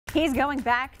He's going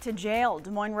back to jail. Des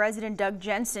Moines resident Doug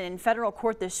Jensen in federal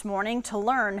court this morning to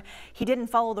learn he didn't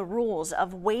follow the rules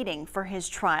of waiting for his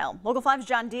trial. Local 5's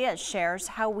John Diaz shares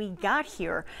how we got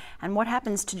here and what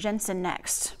happens to Jensen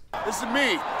next. This is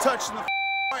me touching the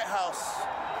White House.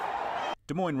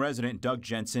 Des Moines resident Doug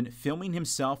Jensen filming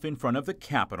himself in front of the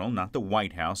Capitol, not the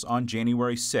White House, on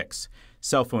January 6.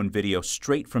 Cell phone video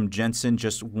straight from Jensen,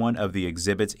 just one of the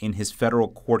exhibits in his federal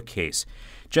court case.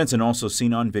 Jensen also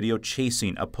seen on video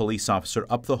chasing a police officer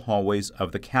up the hallways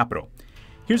of the Capitol.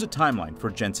 Here's a timeline for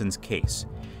Jensen's case.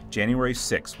 January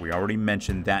 6, we already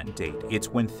mentioned that date. It's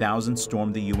when thousands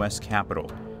stormed the U.S. Capitol.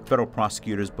 Federal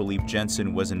prosecutors believe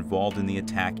Jensen was involved in the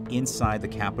attack inside the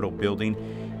Capitol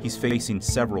building. He's facing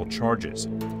several charges.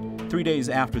 3 days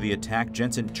after the attack,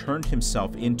 Jensen turned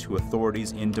himself into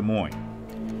authorities in Des Moines.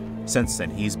 Since then,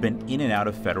 he's been in and out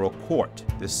of federal court.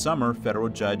 This summer, federal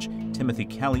judge Timothy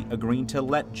Kelly agreeing to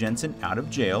let Jensen out of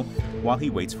jail while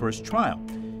he waits for his trial.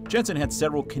 Jensen had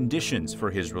several conditions for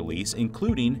his release,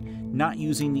 including not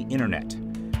using the internet.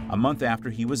 A month after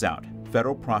he was out,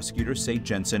 federal prosecutors say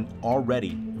Jensen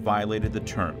already violated the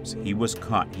terms. He was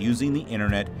caught using the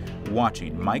internet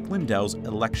watching Mike Lindell's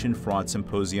election fraud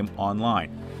symposium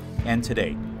online. And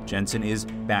today, Jensen is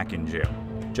back in jail.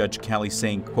 Judge Kelly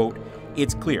saying, quote,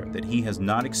 "It's clear that he has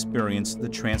not experienced the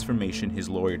transformation his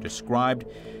lawyer described,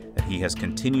 that he has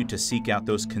continued to seek out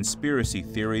those conspiracy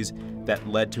theories that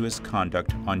led to his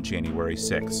conduct on January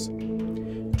 6.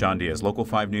 John Diaz, Local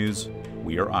 5 News,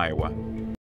 We Are Iowa.